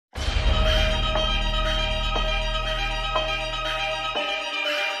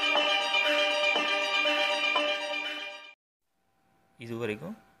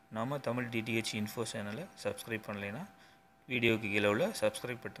நம்ம Tamil DTH info சேனலை subscribe பண்ணலைன்னா வீடியோக்கு கீழே உள்ள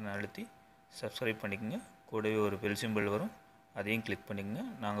சப்ஸ்கிரைப் பட்டனை அழுத்தி சப்ஸ்கிரைப் பண்ணிக்கோங்க. கூடவே ஒரு பெல் சிம்பிள் வரும், அதையும் கிளிக் பண்ணிக்கோங்க.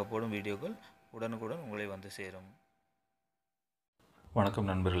 நாங்கள் போடும் வீடியோக்கள் உடனுக்குடன் உங்களை வந்து சேரும். வணக்கம்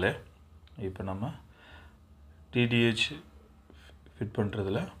நண்பர்களே. இப்போ நம்ம DTH ஃபிட்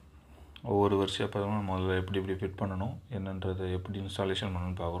பண்ணுறதுல ஒவ்வொரு வருஷம் பார்த்தோம்னா முதல்ல எப்படி ஃபிட் பண்ணணும், என்னன்றதை எப்படி இன்ஸ்டாலேஷன்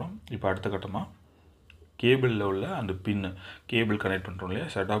பண்ணணும்னு பார்க்குறோம். இப்போ அடுத்த கட்டமாக கேபிளில் உள்ள அந்த பின்னு, கேபிள் கனெக்ட் பண்ணுறோம் இல்லையா,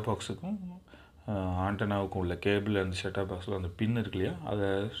 செட்டாப் பாக்ஸுக்கும் ஆண்டனாவுக்கும் உள்ள கேபிள், அந்த செட்டாப் பாக்ஸில் அந்த பின் இருக்கு இல்லையா, அதை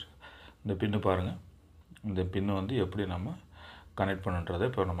இந்த பின்னு பாருங்கள். இந்த பின்னு வந்து எப்படி நம்ம கனெக்ட் பண்ணுன்றதை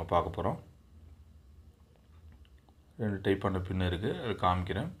இப்போ நம்ம பார்க்க போகிறோம். 2 டைப் பண்ண பின்னு இருக்குது, அது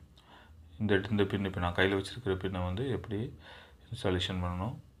காமிக்கிறேன். இந்த பின் இப்போ நான் கையில் வச்சுருக்கிற பின்னை வந்து எப்படி இன்ஸ்டாலேஷன்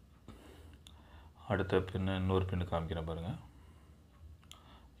பண்ணணும், அடுத்த பின்னு இன்னொரு பின்னு காமிக்கிறேன் பாருங்கள்.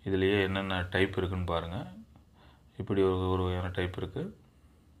 இதுலேயே என்னென்ன டைப் இருக்குதுன்னு பாருங்கள். இப்படி ஒரு வகையான டைப் இருக்குது.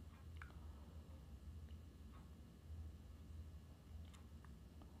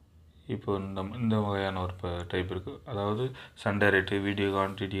 இப்போ இந்த வகையான ஒரு டைப் இருக்குது. அதாவது சன் டைரக்ட்,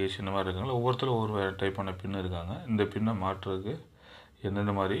 வீடியோகான், DTH இந்த மாதிரி இருக்காங்களா, ஒவ்வொருத்தரும் ஒவ்வொரு டைப்பான பின்னு இருக்காங்க. இந்த பின்னை மாற்றுறதுக்கு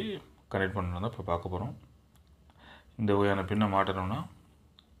எந்தெந்த மாதிரி கனெக்ட் பண்ணணும் தான் இப்போ பார்க்க போகிறோம். இந்த வகையான பின்னை மாட்டணும்னா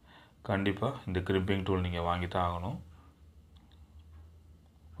கண்டிப்பாக இந்த கிரிப்பிங் டூல் நீங்கள் வாங்கி தான் ஆகணும்.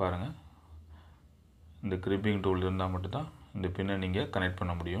 பாருங்கள், இந்த கிரிப்பிங் டூல் இருந்தால் மட்டும்தான் இந்த பின்னை நீங்கள் கனெக்ட்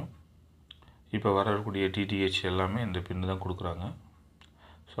பண்ண முடியும். இப்போ வரக்கூடிய DTH எல்லாமே இந்த பின்னு தான் கொடுக்குறாங்க.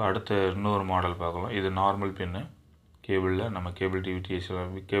 ஸோ அடுத்த இன்னொரு மாடல் பார்க்கலாம். இது நார்மல் பின்னு. கேபிளில் நம்ம கேபிள் DTH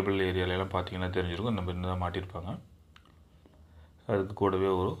கேபிள் ஏரியாலெலாம் பார்த்தீங்கன்னா தெரிஞ்சிருக்கும், இந்த பின்னு தான் மாட்டியிருப்பாங்க. அதுக்கு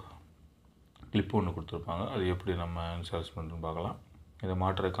கூடவே ஒரு கிளிப் ஒன்று கொடுத்துருப்பாங்க. அது எப்படி நம்ம இன்ஸ்டால் பண்ணுறதுன்னு பார்க்கலாம். இதை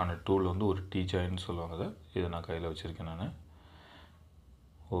மாட்டுறதுக்கான டூல் வந்து ஒரு ஜாயின்னு சொல்லுவாங்க. இதை நான் கையில் வச்சுருக்கேன் நான்.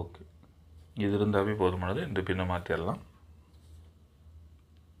 ஓகே, இது இருந்தாவே போதுமானது. இந்த பின்னை மாற்றிடலாம்.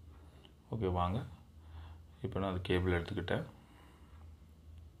 ஓகே, வாங்க. இப்போ நான் அது கேபிள் எடுத்துக்கிட்டேன்.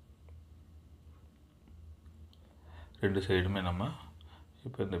 2 சைடுமே நம்ம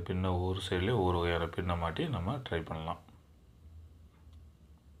இப்போ இந்த பின்னை ஒவ்வொரு சைட்லேயும் ஒவ்வொரு வகையான பின்னை மாட்டி நம்ம ட்ரை பண்ணலாம்.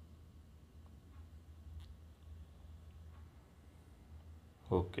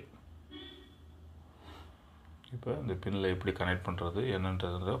 ஓகே, இப்போ இந்த பின்னில் எப்படி கனெக்ட் பண்ணுறது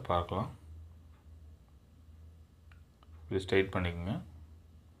என்னன்றதை பார்க்கலாம். இப்படி ஸ்ட்ரைட் பண்ணிக்கோங்க.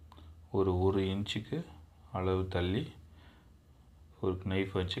 ஒரு 1 இன்ச்சுக்கு அளவு தள்ளி ஒரு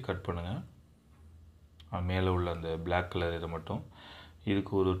நைஃப் வச்சு கட் பண்ணுங்கள். மேலே உள்ள அந்த பிளாக் கலர் இதை மட்டும்.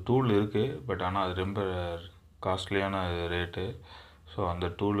 இதுக்கு ஒரு டூல் இருக்குது, பட் ஆனால் அது ரொம்ப காஸ்ட்லியான ரேட்டு. ஸோ அந்த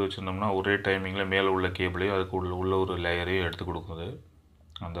டூல் வச்சுருந்தோம்னா ஒரே டைமிங்கில் மேலே உள்ள கேபிளையும் அதுக்கு உள்ள ஒரு லேயரையும் எடுத்து கொடுக்குது.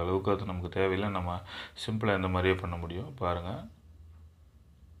 அந்த அளவுக்கு அது நமக்கு தேவையில்லை. நம்ம சிம்பிளாக இந்த மாதிரியே பண்ண முடியும். பாருங்கள்,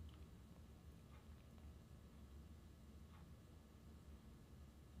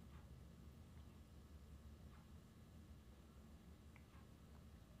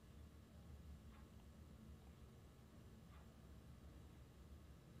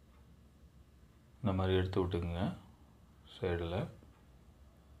 இந்த மாதிரி எடுத்து விட்டுக்குங்க. சைடில்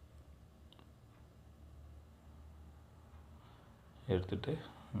எடுத்துகிட்டு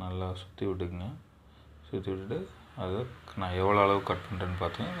நல்லா சுற்றி விட்டுக்குங்க. சுற்றி விட்டுட்டு அதை நான் எவ்வளோ அளவு கட் பண்ணுறேன்னு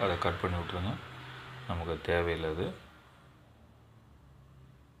பார்த்துங்க, அதை கட் பண்ணி விட்ருங்க. நமக்கு தேவையில்லை அது.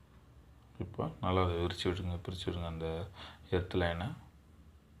 இப்போ நல்லா அதை பிரித்து விடுங்க அந்த எர்த் லைனை.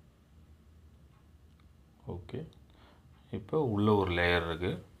 ஓகே, இப்போ உள்ளே ஒரு லேயர்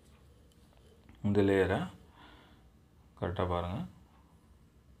இருக்குது. இந்த லேயரை கரெக்டாக பாருங்கள்.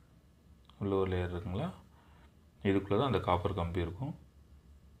 உள்ள ஒரு லேயர் இருக்குங்களா, இதுக்குள்ளே தான் அந்த காப்பர் கம்பி இருக்கும்.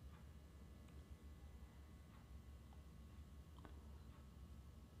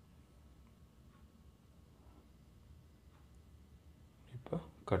 இப்போ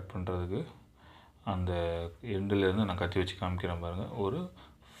கட் பண்ணுறதுக்கு அந்த எண்டுலேருந்து நான் கத்தி வச்சு காமிக்கிறேன் பாருங்கள். ஒரு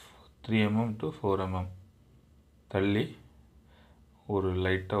 3 mm to 4 mm தள்ளி ஒரு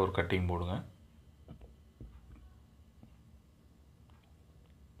லைட்டாக ஒரு கட்டிங் போடுங்க.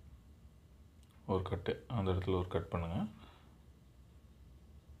 ஒரு கட்டு அந்த இடத்துல ஒரு கட் பண்ணுங்கள்.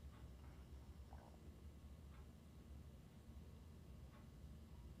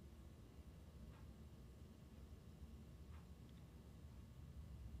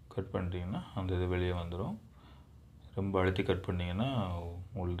 கட் பண்ணிட்டீங்கன்னா அந்த இது வெளியே வந்துடும். ரொம்ப அழுத்தி கட் பண்ணிங்கன்னா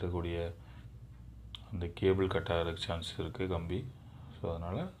உள்ளக்கூடிய அந்த கேபிள் கட் ஆகிறதுக்கு சான்ஸ் இருக்குது, கம்பி. ஸோ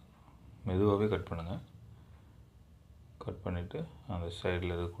அதனால் மெதுவாகவே கட் பண்ணுங்கள். கட் பண்ணிவிட்டு அந்த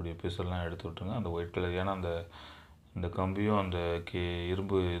சைடில் இருக்கக்கூடிய பீஸெல்லாம் எடுத்து விட்டுருங்க. அந்த ஒயிட் கலர், ஏன்னா இந்த கம்பியும் அந்த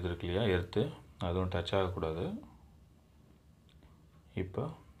இரும்பு இது இருக்கு இல்லையா, எர்த்து, அதுவும் டச் ஆகக்கூடாது. இப்போ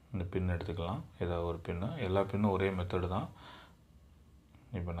இந்த பின் எடுத்துக்கலாம், ஏதாவது ஒரு பின்னு. எல்லா பின்னும் ஒரே மெத்தடு தான்.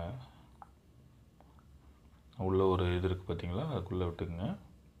 இப்போ நான் உள்ளே ஒரு இது இருக்குது பார்த்தீங்களா, அதுக்குள்ளே விட்டுக்குங்க.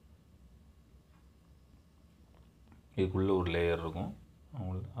 இதுக்குள்ளே ஒரு லேயர் இருக்கும்,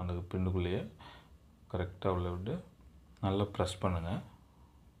 அந்த பின்னுக்குள்ளேயே கரெக்டாக உள்ளே விட்டு நல்லா ப்ரெஸ் பண்ணுங்கள்.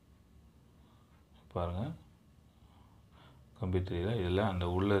 பாருங்கள், கம்பி தெரியல, இதில் அந்த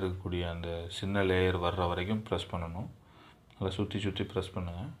உள்ளே இருக்கக்கூடிய அந்த சின்ன லேயர் வர்ற வரைக்கும் ப்ரெஸ் பண்ணணும். நல்லா சுற்றி சுற்றி ப்ரெஸ்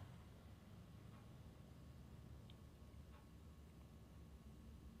பண்ணுங்கள்.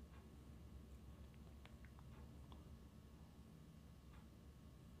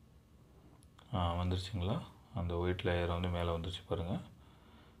 வந்துருச்சுங்களா? அந்த ஒயிட் லேயர் வந்து மேலே வந்துருச்சு பாருங்கள்.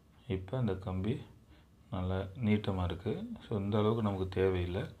 இப்போ அந்த கம்பி நல்லா நீட்டமாக இருக்குது. ஸோ இந்த அளவுக்கு நமக்கு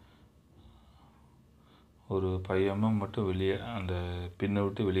தேவையில்லை. ஒரு 5 mm மட்டும் வெளியே அந்த பின்னை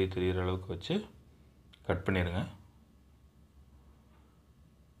விட்டு வெளியே தெரிகிற அளவுக்கு வச்சு கட் பண்ணிடுங்க.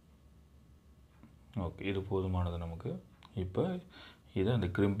 ஓகே, இது போதுமானது நமக்கு. இப்போ இதை அந்த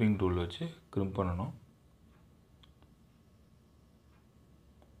கிரிம்பிங் டூல் வச்சு கிரிம்ப் பண்ணணும்.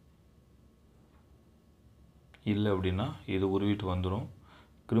 இல்லை அப்படின்னா இது உருவிட்டு வந்துடும்.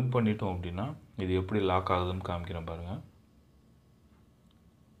 கிரிம்ப் பண்ணிட்டோம் அப்படின்னா இது எப்படி லாக் ஆகுதுன்னு காமிக்கிறேன் பாருங்கள்.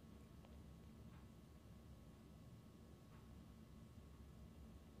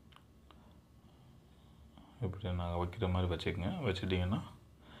 இப்படி நான் வைக்கிற மாதிரி வச்சுக்கோங்க. வச்சுட்டிங்கன்னா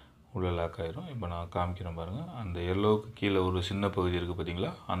உள்ளே லாக் ஆகிரும். இப்போ நான் காமிக்கிறேன் பாருங்கள். அந்த எல்லோவுக்கு கீழே ஒரு சின்ன பகுதி இருக்குது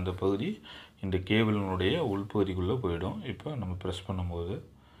பார்த்தீங்களா, அந்த பகுதி இந்த கேபிளினுடைய உள்பகுதிக்குள்ளே போயிடும். இப்போ நம்ம ப்ரெஸ் பண்ணும்போது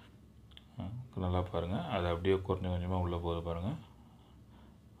நல்லா பாருங்கள், அது அப்படியே கொஞ்சம் கொஞ்சமாக உள்ளே போகுது பாருங்கள்.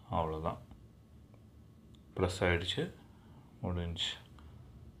 அவ்வளோதான், ப்ரெஸ் ஆகிடுச்சு, முடிஞ்சு.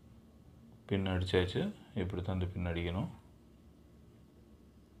 பின் அடித்தாச்சு. இப்படி தான் இந்த பின் அடிக்கணும்.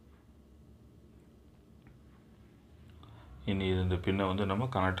 இனி இந்த பின்னை வந்து நம்ம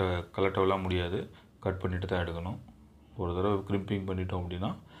கலட்டவெல்லாம் முடியாது, கட் பண்ணிவிட்டு தான் எடுக்கணும். ஒரு தடவை கிரிம்பிங் பண்ணிட்டோம்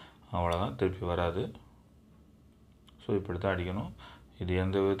அப்படின்னா அவ்வளோதான், திருப்பி வராது. ஸோ இப்படி தான் அடிக்கணும். இது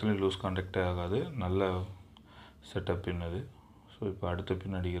எந்த விதத்துலையும் லூஸ் கான்டாக்டே ஆகாது, நல்ல செட்டப் பின் அது. ஸோ இப்போ அடுத்த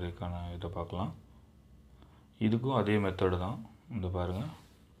பின் அடிக்கிறதுக்கான இதை பார்க்கலாம். இதுக்கும் அதே மெத்தடு தான். இந்த பாருங்கள்,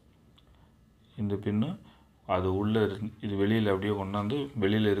 இந்த பின்னு அது உள்ளே இது வெளியில் அப்படியே கொண்டாந்து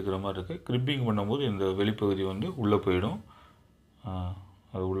வெளியில் இருக்கிற மாதிரி இருக்குது. கிரிப்பிங் பண்ணும்போது இந்த வெளிப்பகுதி வந்து உள்ளே போயிடும்,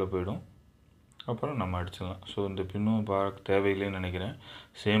 அது உள்ளே போயிடும். அப்புறம் நம்ம அடிச்சிடலாம். ஸோ இந்த பின்னும் பார்க்க தேவையில்லைன்னு நினைக்கிறேன்.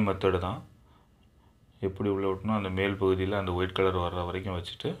 சேம் மெத்தடு தான். எப்படி உள்ளே விட்டணும், அந்த மேல் பகுதியில் அந்த ஒயிட் கலர் வர்ற வரைக்கும்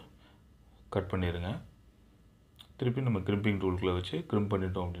வச்சுட்டு கட் பண்ணிடுங்க. திருப்பி நம்ம கிரிம்பிங் டூல்குள்ளே வச்சு கிரிம்ப்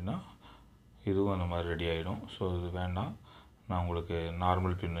பண்ணிட்டோம் அப்படின்னா இதுவும் அந்த மாதிரி ரெடி ஆகிடும். ஸோ இது வேண்டாம், நான் உங்களுக்கு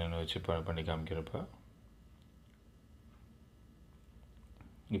நார்மல் பின்னு வச்சு பண்ணி காமிக்கிறப்ப.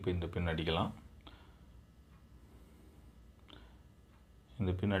 இப்போ இந்த பின் அடிக்கலாம்.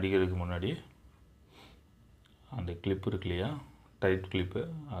 இந்த பின் அடிக்கிறதுக்கு முன்னாடி அந்த கிளிப் இருக்கு இல்லையா, டைட் கிளிப்பு,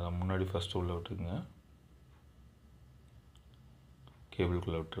 அதை முன்னாடி ஃபஸ்ட்டு உள்ளே விட்டுருங்க,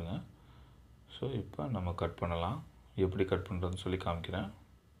 கேபிளுக்குள்ளே விட்டுருங்க. ஸோ இப்போ நம்ம கட் பண்ணலாம். எப்படி கட் பண்ணுறதுன்னு சொல்லி காமிக்கிறேன்.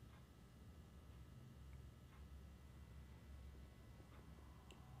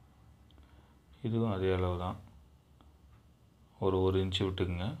 இதுவும் அதே அளவு தான், ஒரு இன்ச்சு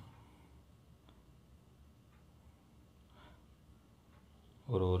விட்டுக்குங்க.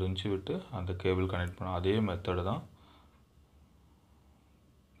 ஒரு இன்ச்சு விட்டு அந்த கேபிள் கனெக்ட் பண்ண அதே மெத்தடு தான்.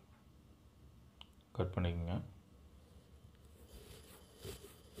 கட் பண்ணிக்கோங்க.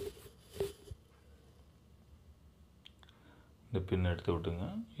 இந்த பின் எடுத்து விட்டுங்க.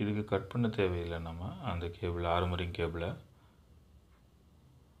 இதுக்கு கட் பண்ண தேவையில்லை, நம்ம அந்த கேபிள் ஆர்மரிங் கேபிளை,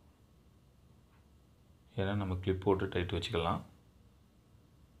 ஏன்னா நம்ம கிளிப் போட்டு டைட் வச்சுக்கலாம்.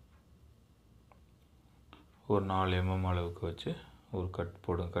 ஒரு 4 mm அளவுக்கு வச்சு ஒரு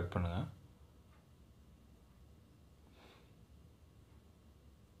கட் பண்ணுங்கள்.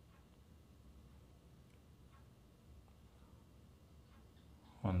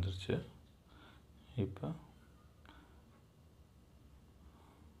 வந்துருச்சு. இப்போ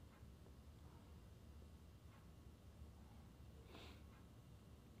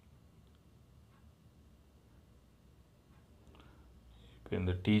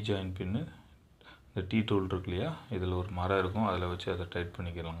இந்த டீ ஜாயின் பின்னு, இந்த டீ டூல் இருக்கு இல்லையா, இதில் ஒரு மரம் இருக்கும், அதில் வச்சு அதை டைட்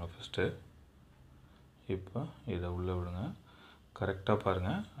பண்ணிக்கலாங்க ஃபஸ்ட்டு. இப்போ இதை உள்ளே விடுங்க. கரெக்டாக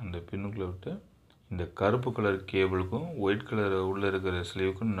பாருங்கள், அந்த பின்னுக்குள்ளே விட்டு இந்த கருப்பு கலர் கேபிளுக்கும் ஒயிட் கலர் உள்ளே இருக்கிற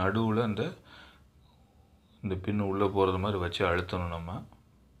ஸ்லீவுக்கும் நடுவில் இந்த பின்னு உள்ளே போகிறது மாதிரி வச்சு அழுத்தணும். நம்ம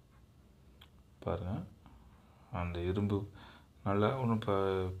பாருங்கள், அந்த இரும்பு நல்லா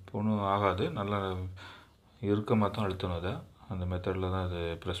ஒன்றும் ஆகாது, நல்லா இறுக்கமாக தான் அழுத்தணும். அதை அந்த மெத்தடில் தான் அதை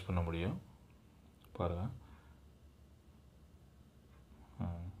ப்ரெஸ் பண்ண முடியும். பாருங்கள்,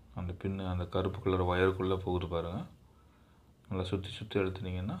 அந்த பின்னு அந்த கருப்பு கலர் ஒயருக்குள்ளே போகுது பாருங்கள். நல்லா சுற்றி சுற்றி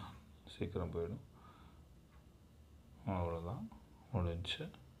எடுத்துனீங்கன்னா சீக்கிரம் போயிடும். அவ்வளோதான், முடிஞ்சிச்சு.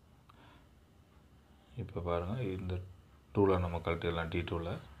 இப்போ பாருங்கள், இந்த டூலை நம்ம கழட்டிடலாம், டீ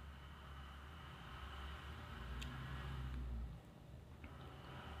டூலை.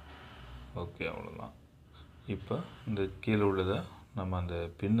 ஓகே, அவ்வளோதான். இப்போ இந்த கீழே உள்ளதை நம்ம அந்த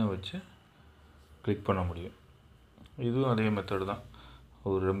பின்னை வச்சு கிளிக் பண்ண முடியும். இதுவும் அதே மெத்தடு தான்.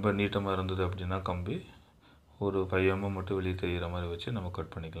 ஒரு ரொம்ப நீட்டமாக இருந்தது அப்படின்னா கம்பி ஒரு 5 mm மட்டும் வெளியே தெரிகிற மாதிரி வச்சு நம்ம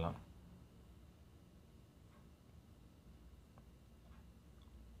கட் பண்ணிக்கலாம்.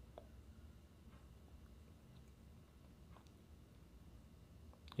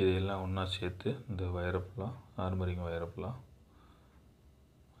 இதையெல்லாம் ஒன்றா சேர்த்து இந்த வயரப்பெல்லாம், ஆர்மரிங் வயரப்பெல்லாம்,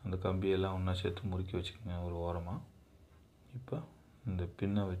 அந்த கம்பியெல்லாம் ஒன்றா சேர்த்து முறுக்கி வச்சுக்கோங்க ஒரு ஓரமாக. இப்போ இந்த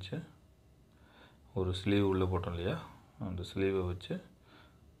பின்னை வச்சு ஒரு ஸ்லீவ் உள்ளே போட்டோம் இல்லையா, அந்த ஸ்லீவை வச்சு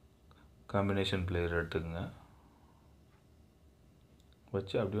காம்பினேஷன் பிளேயர் எடுத்துக்கோங்க.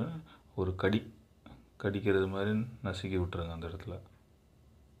 வச்சு அப்படியே ஒரு கடிக்கிறது மாதிரி நசுக்கி விட்டுருங்க அந்த இடத்துல.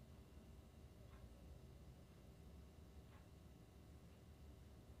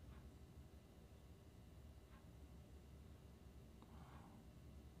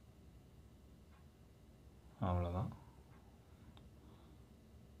 அவ்வளோதான்.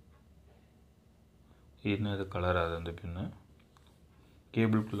 இன்னும் இது கலராது. அந்த பின்னு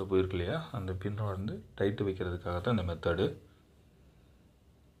கேபிளுக்குள்ளே போயிருக்கு இல்லையா, அந்த பின்னை வந்து டைட்டு வைக்கிறதுக்காக தான் இந்த மெத்தடு.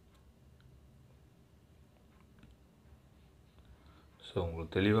 ஸோ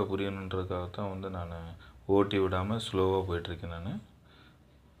உங்களுக்கு தெளிவாக புரியணுன்றதுக்காக தான் வந்து நான் ஓட்டி விடாமல் ஸ்லோவாக போயிட்டுருக்கேன் நான்.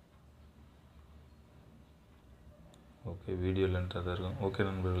 ஓகே, வீடியோ லென்த்தாக தான் இருக்கும். ஓகே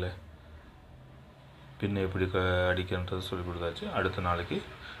நண்பர்களே, பின்னை எப்படி அடிக்கிறன்றது சொல்லி கொடுத்தாச்சு. அடுத்த நாளைக்கு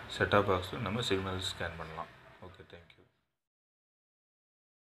செட்டாப் பாக்ஸில் நம்ம சிக்னல் ஸ்கேன் பண்ணலாம். Okay, thank you.